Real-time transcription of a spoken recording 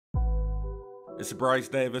It's Bryce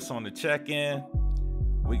Davis on the check-in.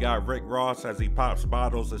 We got Rick Ross as he pops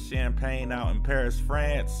bottles of champagne out in Paris,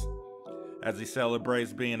 France, as he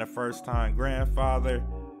celebrates being a first-time grandfather.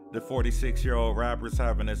 The 46-year-old rapper's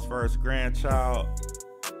having his first grandchild.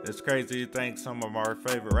 It's crazy to think some of our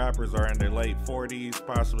favorite rappers are in their late 40s,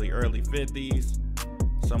 possibly early 50s.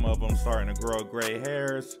 Some of them starting to grow gray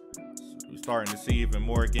hairs. We're starting to see even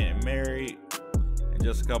more getting married. And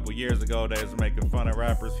just a couple years ago, they was making fun of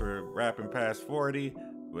rappers for rapping past 40.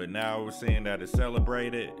 But now we're seeing that it's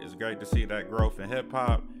celebrated. It's great to see that growth in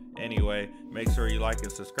hip-hop. Anyway, make sure you like and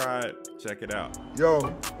subscribe. Check it out.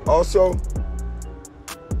 Yo, also,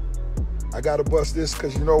 I gotta bust this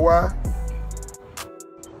because you know why?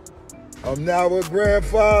 I'm now a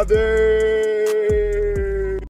grandfather.